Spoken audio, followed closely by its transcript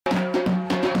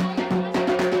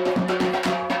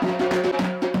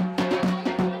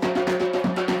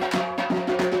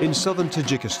In southern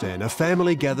Tajikistan, a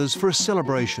family gathers for a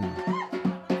celebration.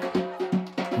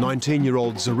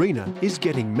 19-year-old Zarina is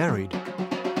getting married.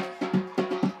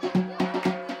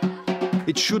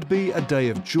 It should be a day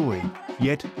of joy,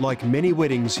 yet, like many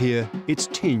weddings here, it's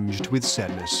tinged with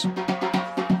sadness.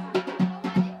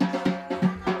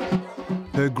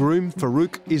 Her groom,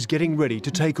 Farouk, is getting ready to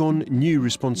take on new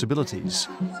responsibilities.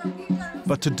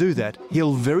 But to do that,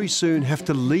 he'll very soon have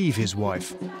to leave his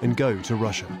wife and go to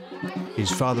Russia. His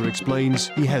father explains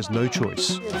he has no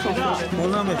choice.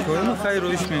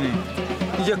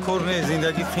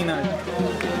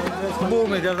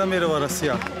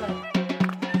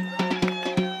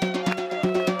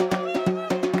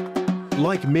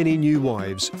 Like many new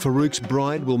wives, Farouk's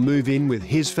bride will move in with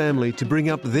his family to bring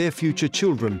up their future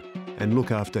children and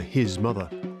look after his mother,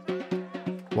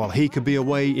 while he could be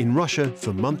away in Russia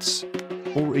for months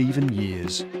or even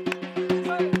years.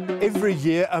 Every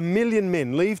year, 1 million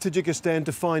men leave Tajikistan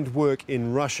to find work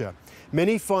in Russia.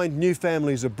 Many find new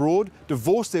families abroad,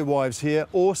 divorce their wives here,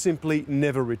 or simply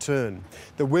never return.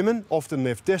 The women, often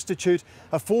left destitute,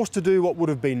 are forced to do what would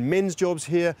have been men's jobs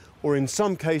here, or in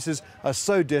some cases are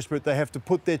so desperate they have to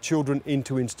put their children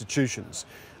into institutions.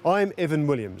 I'm Evan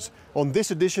Williams. On this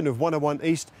edition of 101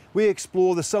 East, we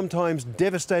explore the sometimes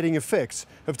devastating effects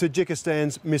of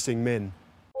Tajikistan's missing men.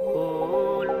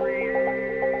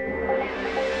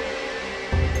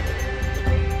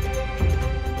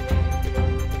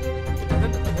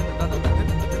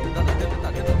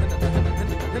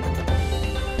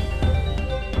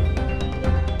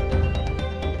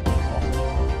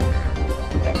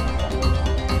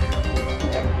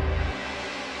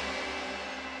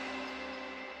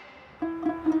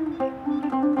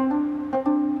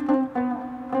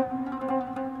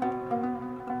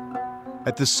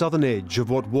 At the southern edge of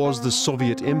what was the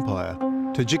Soviet Empire,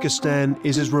 Tajikistan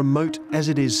is as remote as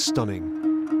it is stunning.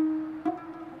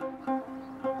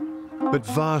 But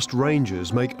vast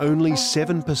ranges make only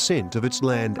 7% of its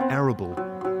land arable.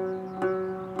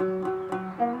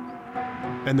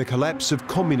 And the collapse of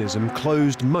communism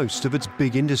closed most of its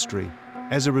big industry.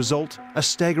 As a result, a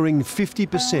staggering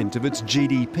 50% of its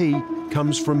GDP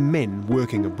comes from men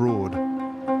working abroad.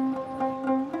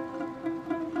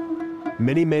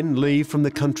 Many men leave from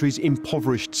the country's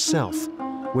impoverished south,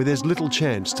 where there's little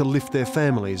chance to lift their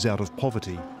families out of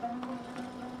poverty.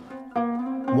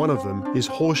 One of them is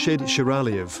Khurshid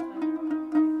Shiraliyev.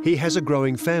 He has a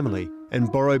growing family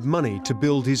and borrowed money to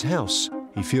build his house.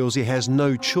 He feels he has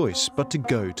no choice but to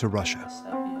go to Russia.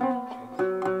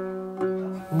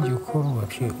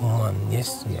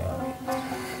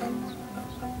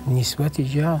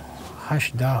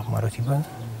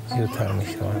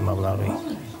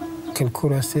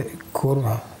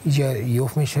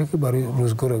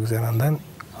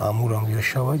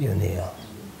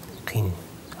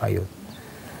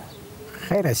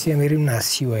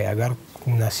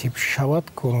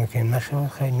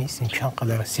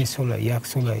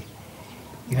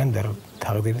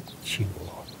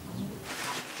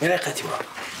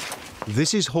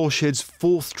 This is Khurshid's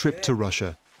fourth trip to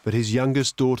Russia, but his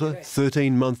youngest daughter,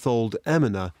 13-month-old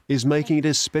Amina, is making it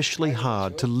especially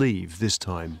hard to leave this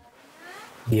time.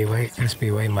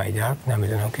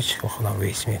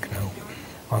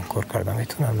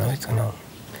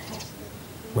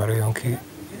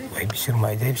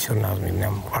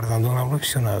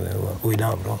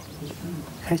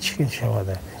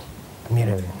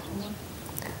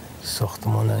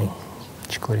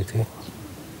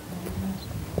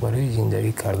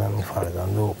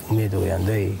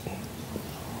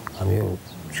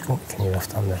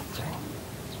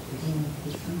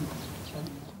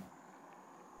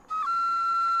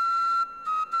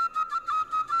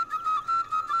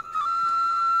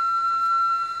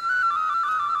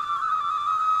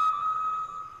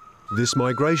 This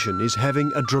migration is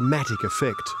having a dramatic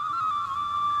effect.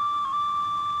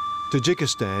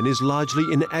 Tajikistan is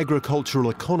largely an agricultural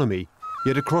economy,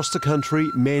 yet across the country,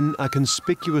 men are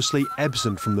conspicuously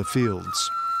absent from the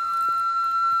fields.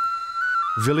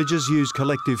 Villagers use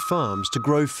collective farms to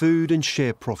grow food and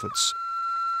share profits.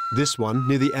 This one,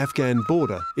 near the Afghan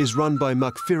border, is run by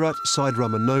Makfirat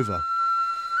Said-Ramanova.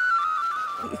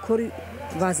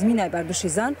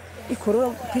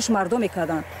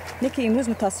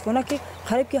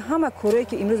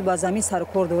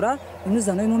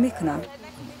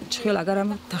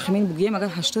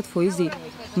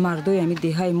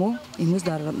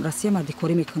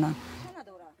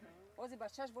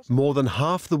 More than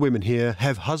half the women here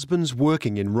have husbands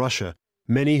working in Russia,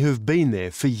 many who've been there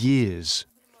for years.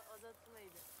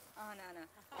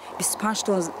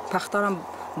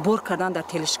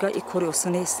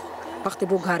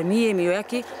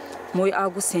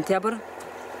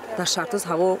 در شرطوز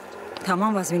هوا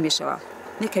تمام وزمین میشود.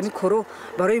 نه کمی کارو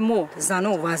برای ما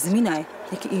زنان وزمینه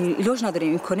که علاج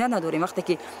نداریم، امکانیت نداریم. وقتی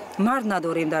که مرد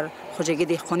نداریم در خواجگی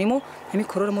دهقانی ما همین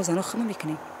کارا رو ما زنان خودمون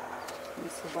میکنیم.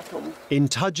 In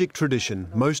Tajik tradition,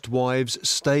 most wives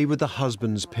stay with the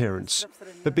husband's parents,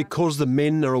 but because the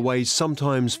men are away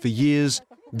sometimes for years,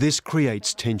 this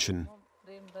creates tension.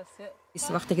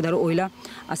 وقتی که در اویلا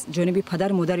از جانب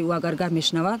پدر مادر او اگر گپ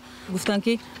میشنود گفتن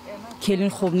که کلین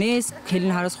خوب نیست،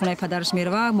 کلین هر روز خونه پدرش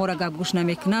میره ما را گپ گوش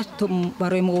نمیکنه، تو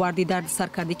برای ما وردی درد سر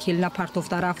کردی، کلین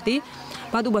پرتوفته رفتی.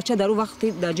 بعد او بچه در او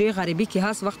وقتی در جای غریبی که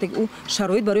هست وقتی او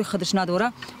شرایط برای خودش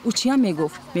نداره او چی هم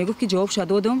میگفت که جوابش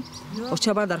دادم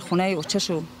اوچه بر در خونه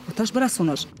اوچهشو آتش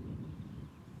برسونش.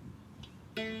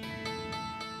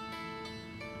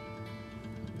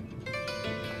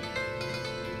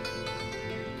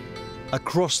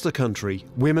 Across the country,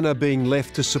 women are being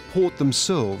left to support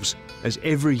themselves as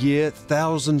every year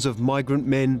thousands of migrant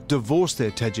men divorce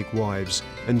their Tajik wives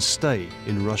and stay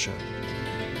in Russia.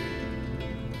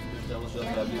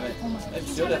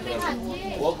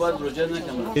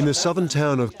 In the southern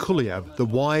town of Kuliab, the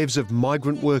wives of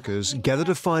migrant workers gather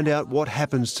to find out what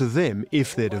happens to them if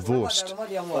they're divorced.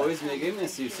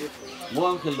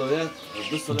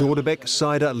 Dordabek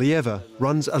Saida Lieva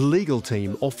runs a legal team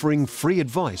offering free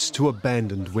advice to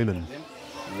abandoned women.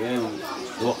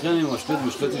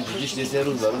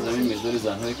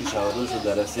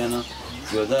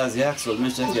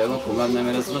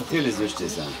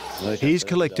 He's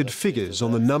collected figures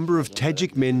on the number of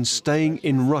Tajik men staying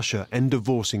in Russia and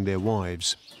divorcing their wives.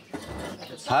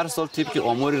 هر سال طبق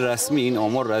آمار رسمی این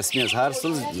آمار رسمی است هر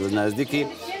سال نزدیک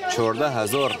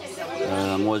 14000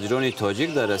 مهاجران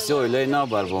تاجیک در روسیه اویلای نو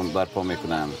برپا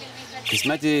میکنن.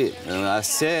 قسمتی از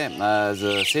سه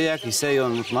یک حصه یا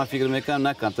من فکر میکنم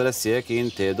نه کمتر از 3 که این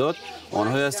تعداد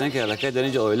آنهایی هستند که علاقه در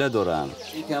اینجا اویله دارن.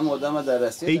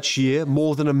 Each year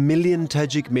more than 1 million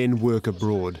Tajik men work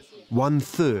abroad.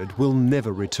 1/3 will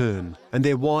never return, and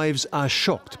their wives are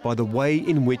shocked by the way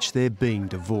in which they're being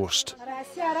divorced.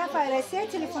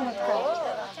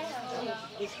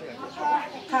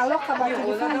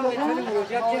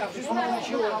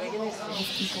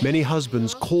 Many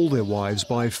husbands call their wives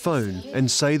by phone and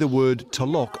say the word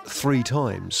talaq 3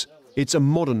 times. It's a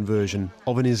modern version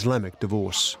of an Islamic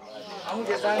divorce.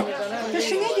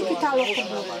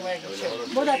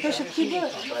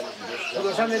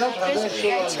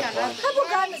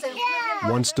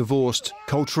 Once divorced,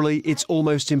 culturally it's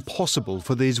almost impossible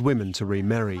for these women to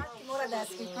remarry.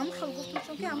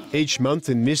 Each month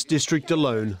in this district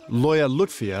alone, lawyer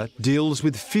Lutfia deals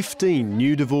with 15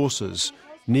 new divorces,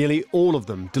 nearly all of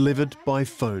them delivered by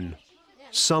phone.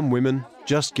 Some women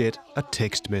just get a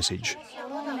text message.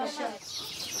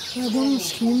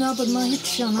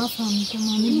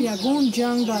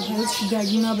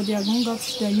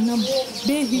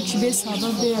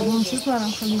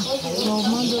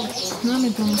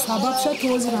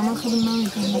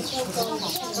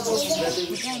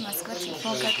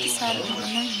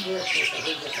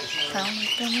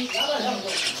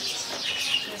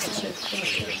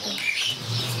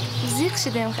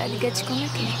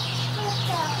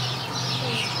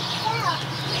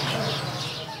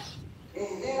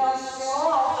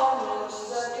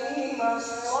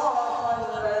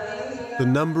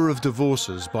 The number of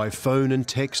divorces by phone and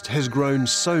text has grown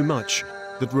so much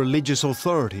that religious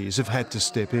authorities have had to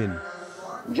step in.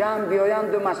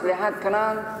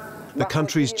 The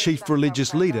country's chief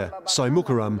religious leader,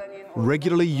 Saimukaram,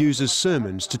 regularly uses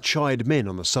sermons to chide men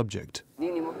on the subject.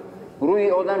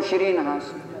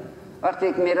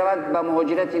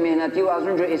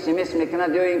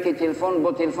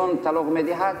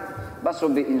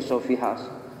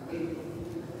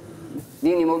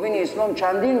 دین مبین اسلام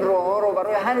چندین راه رو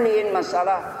برای حل این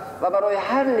مسئله و برای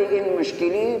حل این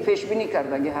مشکلی پیش بینی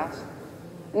کردگی هست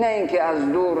نه اینکه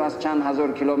از دور از چند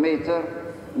هزار کیلومتر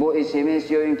با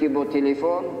SMS یا اینکه با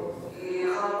تلفن.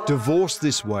 Divorce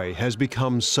this way has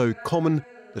become so common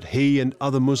that he and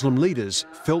other Muslim leaders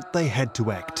felt they had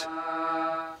to act.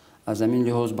 از همین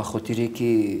لحاظ به خاطری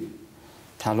که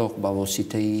طلاق با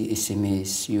واسطه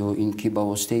SMS یا اینکه با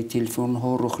واسطه تلفن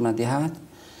ها رخ ندهد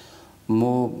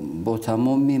ما با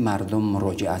تمام مردم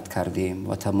مراجعت کردیم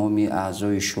و تمام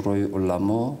اعضای شورای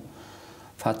علما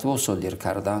فتوا صادر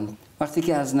کردند وقتی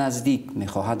که از نزدیک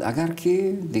میخواهد اگر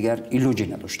که دیگر علاجی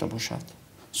نداشته باشد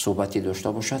صحبتی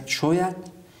داشته باشد شاید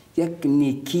یک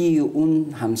نیکی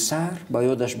اون همسر با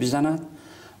یادش بزند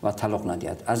و طلاق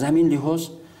ندهد. از همین لحاظ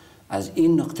از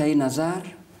این نقطه نظر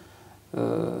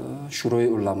شورای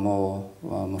علما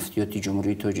و مفتیات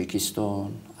جمهوری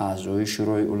تاجیکستان اعضای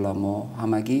شورای علما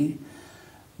همگی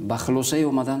با خلاصه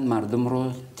اومدن مردم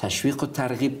رو تشویق و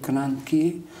ترغیب کنند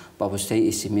که با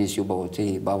واسطه SMS یا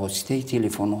با واسطه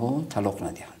تلفن ها طلاق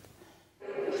ندهند.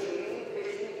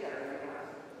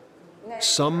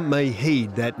 Some may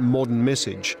heed that modern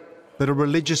message, but a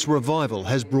religious revival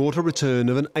has brought a return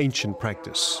of an ancient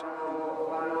practice.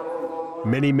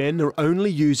 Many men are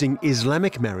only using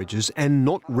Islamic marriages and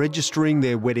not registering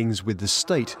their weddings with the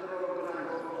state.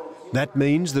 That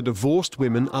means the divorced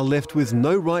women are left with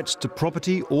no rights to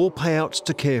property or payouts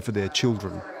to care for their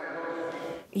children.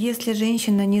 Если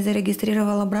женщина не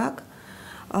зарегистрировала брак,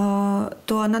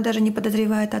 то она даже не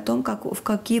подозревает о том, в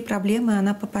какие проблемы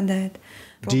она попадает.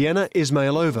 Diana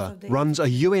Ismailova runs a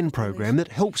UN program that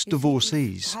helps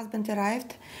divorcees. Husband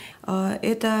arrived.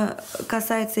 Это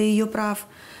касается ее прав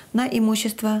на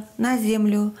имущество, на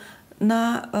землю,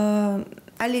 на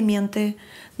алименты,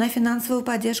 на финансовую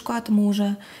поддержку от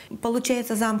мужа.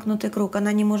 Получается замкнутый круг.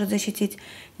 Она не может защитить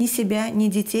ни себя, ни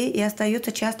детей и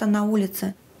остается часто на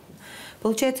улице.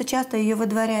 Получается, часто ее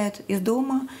выдворяют из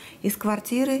дома, из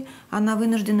квартиры. Она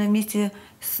вынуждена вместе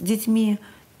с детьми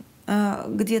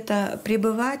где-то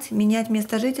пребывать, менять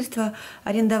место жительства,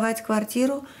 арендовать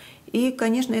квартиру. И,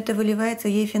 конечно, это выливается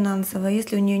ей финансово.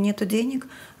 Если у нее нет денег,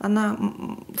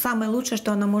 самое лучшее,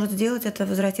 что она может сделать, это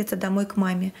возвратиться домой к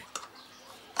маме.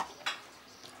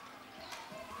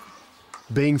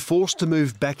 Being forced to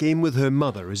move back in with her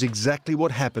mother is exactly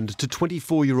what happened to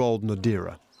 24-year-old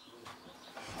Nadira.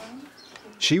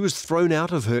 She was thrown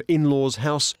out of her in-laws'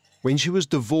 house when she was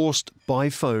divorced by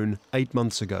phone 8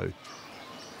 months ago.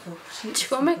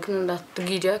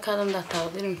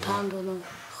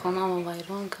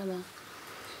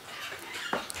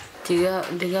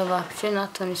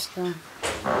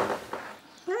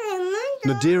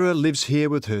 Nadira lives here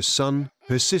with her son.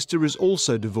 Her sister is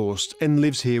also divorced and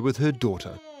lives here with her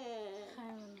daughter.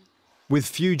 With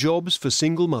few jobs for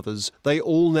single mothers, they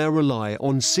all now rely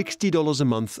on $60 a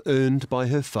month earned by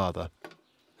her father.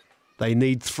 They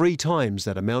need 3 times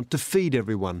that amount to feed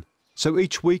everyone, so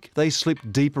each week they slip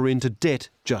deeper into debt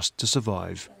just to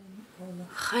survive.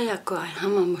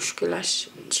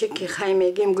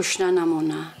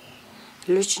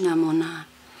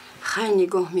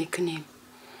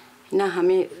 نه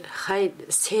همه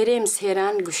خیلی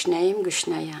سرن گوش نیم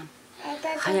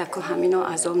خیلی که همینو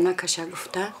عذاب نکشه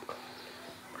گفته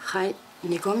خیلی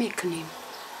نگاه میکنیم.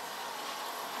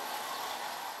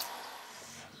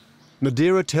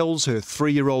 Nadira tells her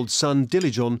 3-year-old son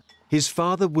Dilijon his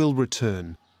father will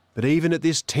return, but even at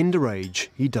this tender age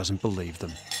he doesn't believe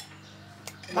them.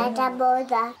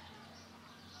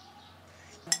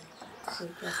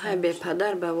 خیلی به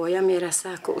پدر به وایا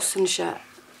میرسه که اصونشه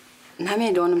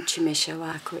نمیدونم چی میشه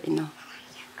واکو اینا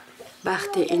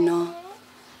وقت اینا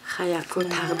خیاکو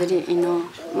تقدیر اینا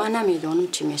من نمیدونم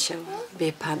چی میشه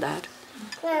به پدر.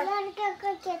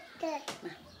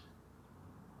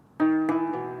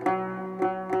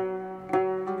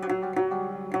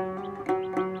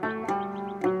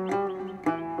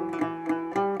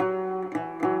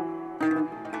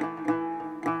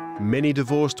 Many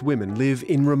divorced women live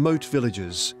in remote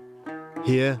villages.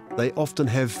 Here they often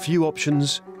have few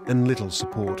options and little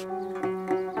support.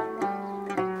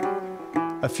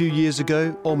 A few years ago,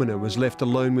 Omina was left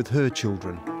alone with her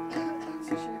children.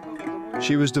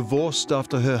 She was divorced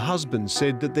after her husband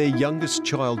said that their youngest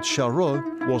child, Sharo,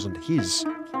 wasn't his.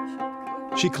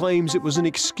 She claims it was an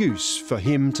excuse for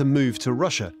him to move to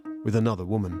Russia with another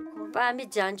woman.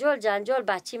 جنجال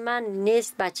بچی من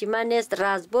نیست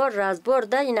رازبار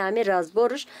ده این همه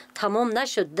رازبارش تمام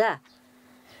نشده.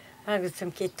 من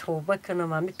گفتم که توبه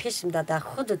کنم همه پیشم داده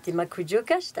خودتی من کجا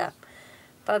گشتم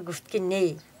با گفت که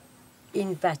نه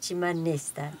این بچی من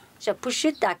نیستن شا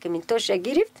پوشید دکمین توش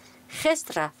گرفت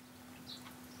خست رفت.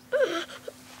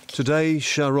 Today,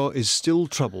 Shara is still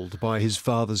troubled by his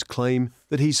father's claim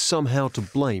that he's somehow to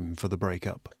blame for the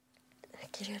breakup.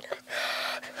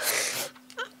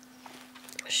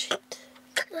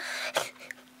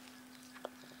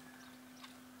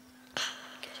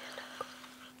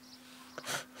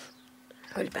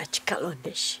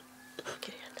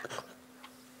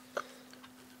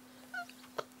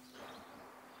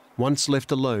 Once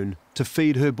left alone, to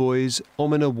feed her boys,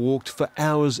 Omina walked for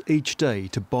hours each day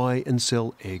to buy and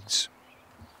sell eggs.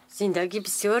 زندگی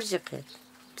بسیار جقید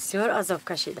بسیار عذاب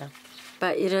کشیدم با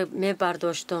ایره می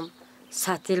برداشتم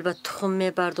سطیل با تخم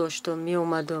می برداشتم می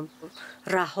اومدم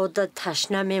راه ها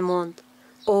تشنه می موند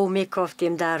او می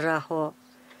کافتیم در راه ها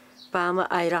با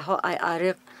همه ایره ها ای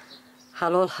عریق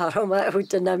حلال حرام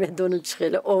اوچه نمی دونم چه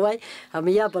خیلی اوی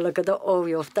همه یه بالا کده او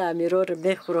یافته امیرو رو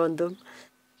می خوراندم.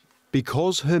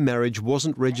 Because her marriage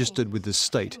wasn't registered with the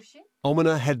state,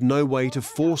 Omina had no way to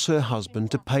force her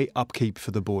husband to pay upkeep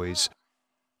for the boys.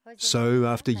 So,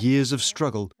 after years of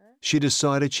struggle, she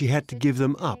decided she had to give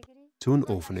them up to an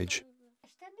orphanage.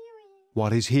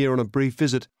 While he's here on a brief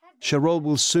visit, Sharol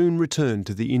will soon return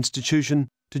to the institution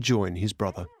to join his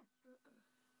brother.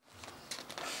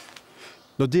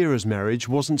 Nadira's marriage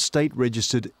wasn't state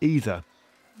registered either,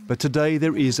 but today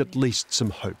there is at least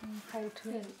some hope.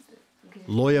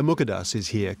 Lawyer Mukadas is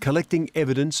here collecting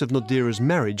evidence of Nadira's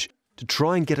marriage to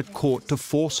try and get a court to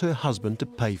force her husband to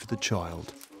pay for the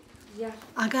child.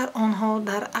 اگر آنها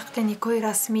در عقد نکاح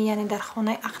رسمی یعنی در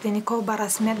خانه عقد نکاح به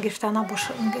رسمیت گرفته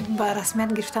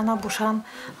نباشند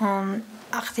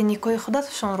عقد نکاح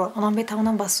خودشان را آنها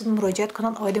میتوانند به سود مراجعه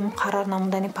کنند عاید مقرر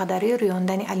نمودن پدری و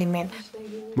ریاندن الیمنت.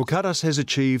 Mukadas has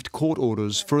achieved court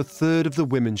orders for a third of the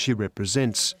women she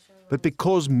represents, but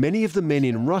because many of the men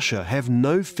in Russia have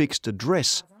no fixed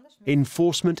address,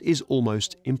 enforcement is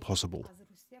almost impossible.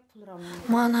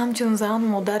 من همچون زن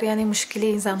مادر یعنی مشکلی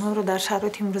این زنها رو در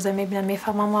شرایط امروزه میبینم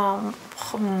میفهمم و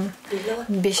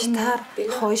بیشتر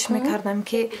خواهش میکردم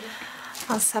که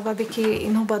از سببی که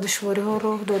اینها به دشواری ها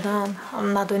راه دادن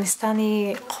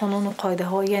ندانستن قانون و قاعده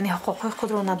ها یعنی حقوق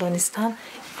خود رو ندانستن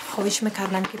خواهش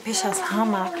میکردم که پیش از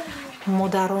همه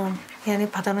مادران یعنی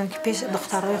پدران که پیش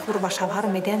دخترای خود رو به شوهر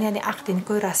میدن یعنی عقد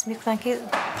نکاح رسمی کنن که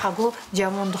پگاه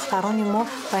جوان دختران ما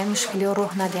به این مشکلی ها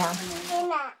راه ندهند.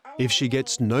 If she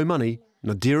gets no money,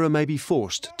 Nadira may be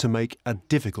forced to make a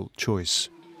difficult choice.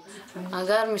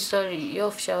 اگر مثال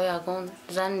یافت شوی اگون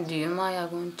زن دیوما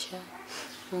اگون چه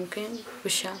ممکن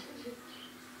بشم.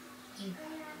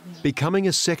 Becoming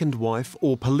a second wife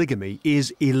or polygamy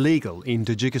is illegal in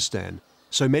Tajikistan,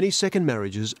 so many second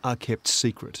marriages are kept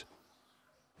secret.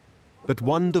 But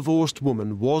one divorced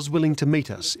woman was willing to meet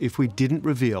us if we didn't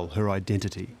reveal her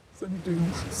identity.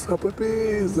 سبب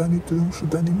زنی دوم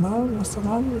شدن من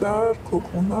مثلا در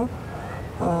کارخانه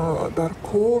در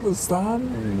کار زن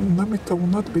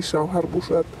نمیتواند به شوهر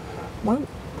باشد. من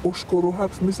آشکارا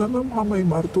حرف میزنم همه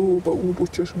مردا با او با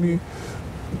چشمی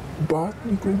بد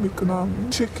نگاه میکنم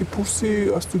چه که پرسی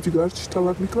از تو دیگر چی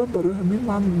طلب میکنم برای همین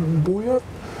من باید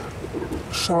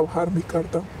شوهر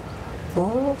میکردم و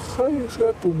خیلی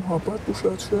شاید با محبت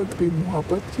باشد شاید به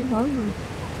محبت که من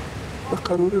به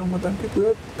قرار اومدم که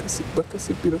باید به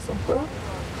کسی برسم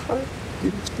خیلی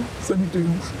گرفتم زنی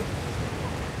دویم شدم.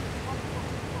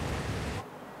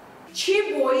 چی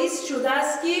باعث شده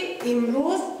است که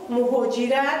امروز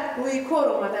مهاجرت روی کار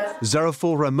آمده است؟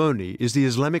 Zaraful Ramoni is the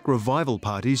Islamic Revival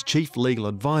Party's chief legal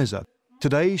advisor.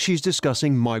 Today she's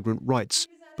discussing migrant rights,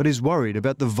 but is worried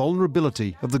about the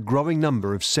vulnerability of the growing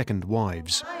number of second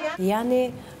wives.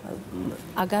 یعنی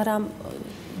اگرم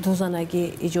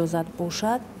دوزنگی اجازت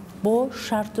باشد با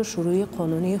شرط و شروع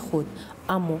قانونی خود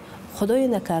اما خدای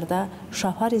نکرده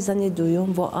شوهر زن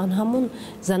دوم و آن همون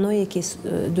زنایی که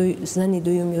زن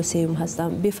دوم یا سوم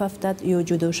هستند بفهمند یا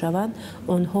جدا شوند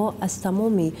آنها از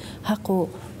تمامی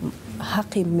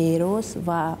حق میراث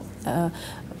و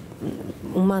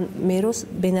میراث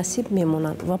به نصیب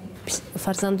میمونند و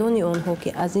فرزندان آنها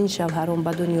که از این شوهران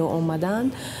به دنیا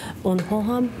آمدند آنها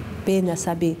هم به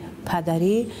نسب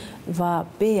پدری و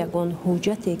به یگان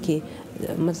حجتی که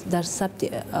در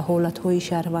ثبت حالت‌های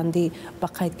شهروندی به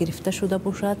قید گرفته شده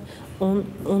باشد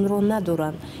اون رو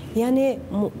ندارند. یعنی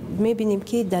می‌بینیم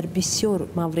که در بسیار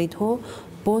موردها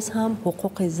باز هم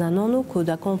حقوق زنان و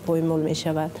کودکان پایمال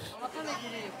می‌شود.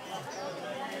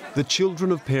 The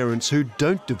children of parents who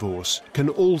don't divorce can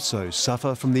also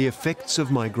suffer from the effects of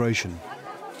migration.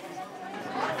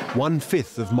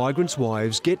 1/5 of migrants'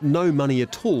 wives get no money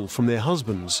at all from their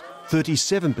husbands.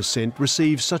 37%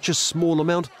 receive such a small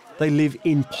amount they live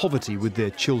in poverty with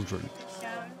their children.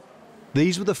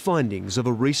 These were the findings of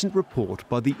a recent report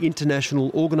by the International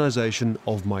Organization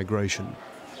of Migration.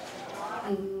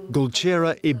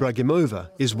 Gulchera Ibragimova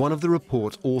is one of the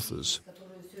report authors.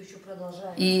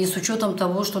 И с учетом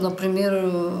того, что, например,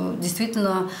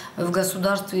 действительно в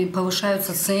государстве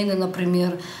повышаются цены, например,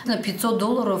 на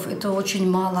 $500 это очень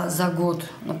мало за год,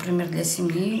 например, для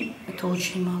семьи это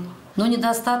очень мало. Но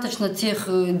недостаточно тех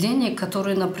денег,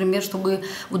 которые, например, чтобы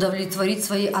удовлетворить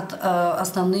свои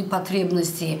основные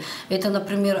потребности. Это,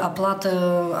 например,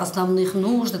 оплата основных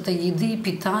нужд, это еды,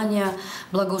 питания,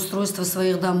 благоустройство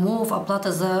своих домов,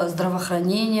 оплата за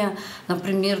здравоохранение,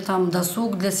 например, там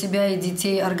досуг для себя и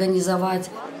детей организовать.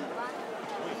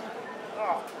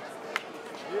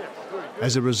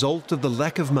 As a result of the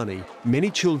lack of money,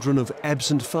 many children of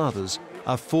absent fathers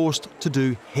are forced to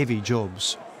do heavy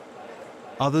jobs.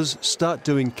 Others start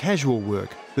doing casual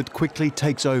work that quickly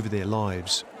takes over their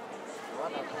lives.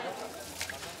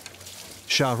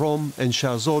 Shahrom and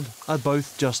Shahzod are both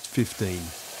just 15.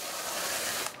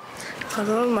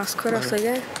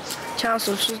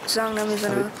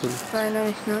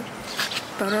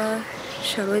 برای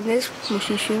شرایط نیست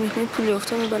ماشینشویی میکنید پول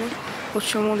یافته میبرید خود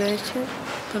شما دارید که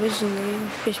برای زندگی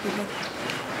پیش میبرید.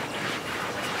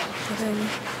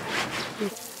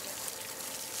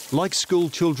 Like school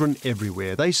children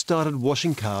everywhere, they started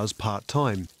washing cars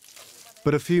part-time.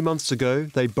 But a few months ago,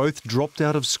 they both dropped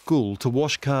out of school to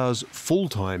wash cars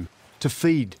full-time to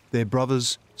feed their brothers,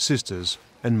 sisters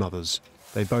and mothers.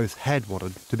 They both had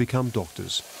wanted to become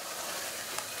doctors.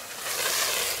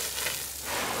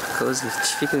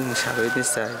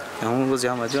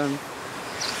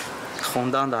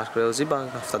 خوندن در ریاضی بعد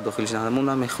رفت داخلش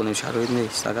نموندم میخونیم شرایط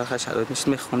نیست اگر شرایط نیست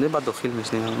میخونده بعد داخل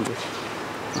میشنیم اونجا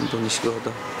دانشگاه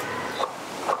دا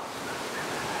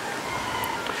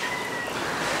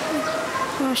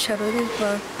شرایط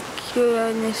با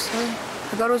نیست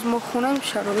اگر روز ما خونم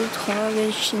شرایط خونه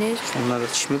هیچ نیست خونه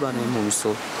چی میبریم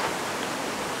موسو.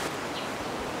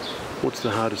 What's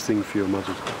the hardest thing for your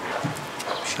mother?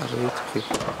 شرایط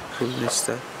پول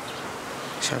نیست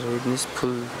شرایط نیست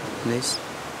پول نیست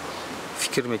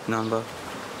فکر میکنم با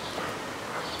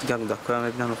دیگه دکتر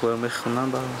میبینم خودم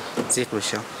میخونم با زیق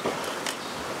بشم.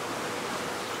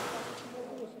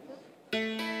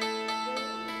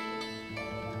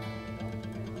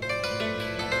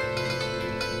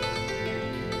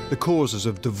 The causes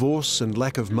of divorce and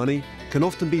lack of money can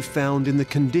often be found in the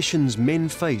conditions men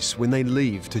face when they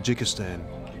leave Tajikistan.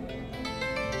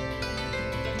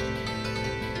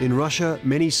 In Russia,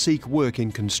 many seek work in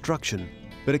construction,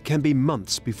 but it can be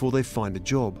months before they find a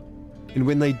job. And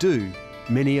when they do,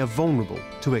 many are vulnerable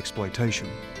to exploitation.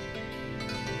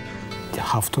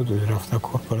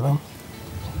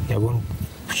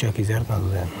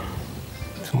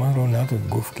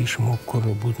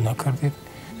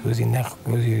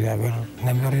 روزی اگر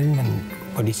نمیارید من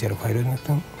پلیس رو فریاد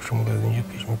میکنم شما رو از اینجا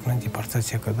پیش میکنن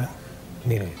دیپارتاسیا کده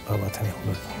میره به وطن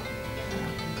خودتون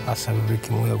از سببی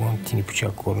که ما یکون تینی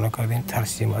پیچک کار نکردیم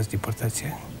ترسیدیم از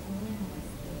دیپارتاسیا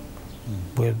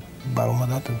باید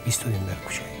برآمدات و بیستودیم در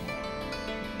کوچه.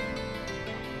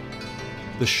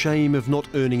 The shame of not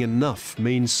earning enough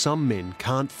means some men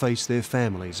can't face their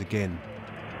families again.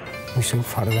 میشه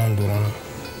فرزند دارن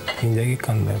زندگی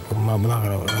کندر کن مبلغ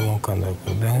روان کندر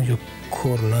کن در جو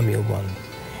کار نمیابان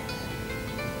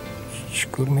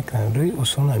چیکار میکنن روی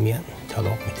اصلا نمیان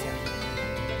طلاق میدن.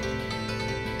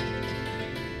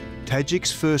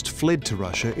 Tajiks first fled to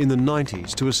Russia in the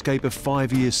 90s to escape a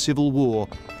 5-year civil war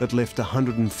that left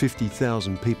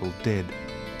 150,000 people dead.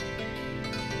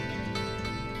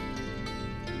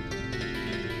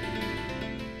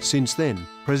 Since then,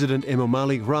 President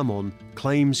Emomali Rahmon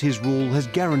claims his rule has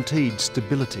guaranteed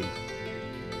stability.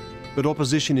 But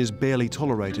opposition is barely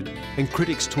tolerated, and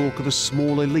critics talk of a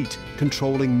small elite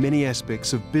controlling many aspects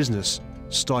of business,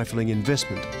 stifling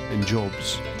investment and jobs.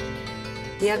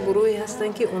 یک گروهی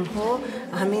هستند که اونها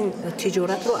همین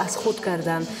تجارت رو از خود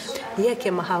کردن. یک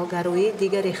محلگرایی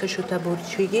دیگر ریخش و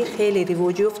تبرچگی خیلی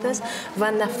رواج یافته است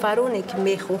و نفرانی که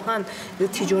میخواهند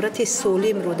تجارت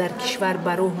سالم رو در کشور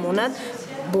براه ماند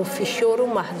با فشار و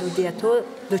محدودیت ها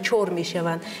دچار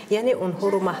میشوند. یعنی اونها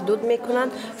رو محدود میکنن،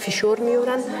 فشار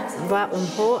میارن و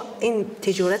اونها این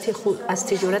تجارت خود از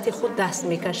تجارت خود دست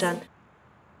میکشند.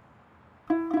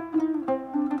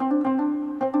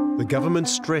 The government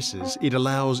stresses it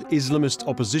allows Islamist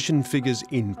opposition figures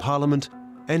in parliament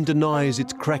and denies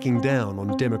it's cracking down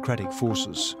on democratic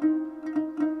forces.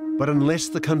 But unless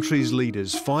the country's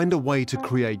leaders find a way to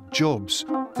create jobs,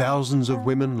 thousands of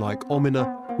women like Omina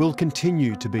will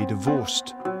continue to be divorced.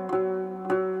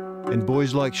 And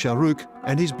boys like Shahrukh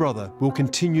and his brother will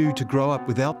continue to grow up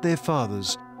without their fathers,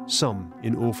 some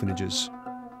in orphanages.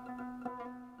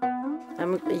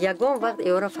 یگان وقت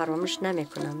ایورا فراموش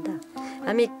نمیکنم ده.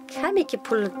 همی که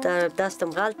پول در دستم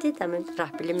غلطید همی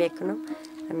رحبیلی میکنم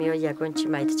همی یگان چی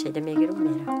مایده چیده میگیرم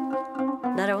میرم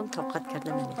نره اون طاقت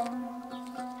کرده نمیتونم.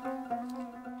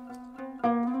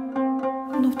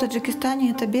 Ну, в Таджикистане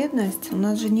это бедность. У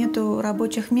нас же нету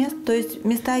рабочих мест. То есть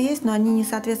места есть, но они не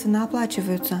соответственно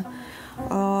оплачиваются.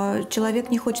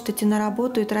 Человек не хочет идти на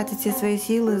работу и тратить все свои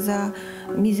силы за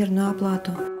мизерную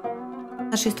оплату.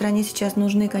 В нашей стране сейчас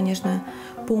нужны, конечно,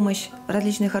 помощь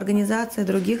различных организаций,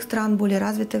 других стран, более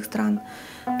развитых стран,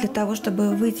 для того,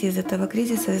 чтобы выйти из этого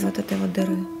кризиса, из вот этой вот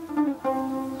дыры.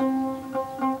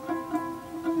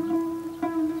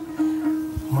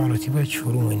 Мало тебя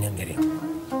чуру мы не мерим.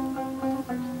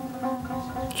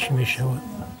 چی میشه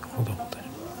خدا خودش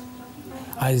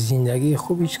از زندگی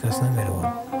خوب هیچ کس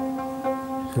نمیره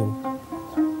تو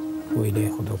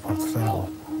ویله خدا پرتسر آمد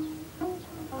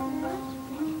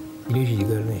هیچ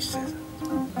دیگر نیست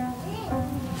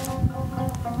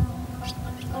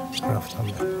رفتم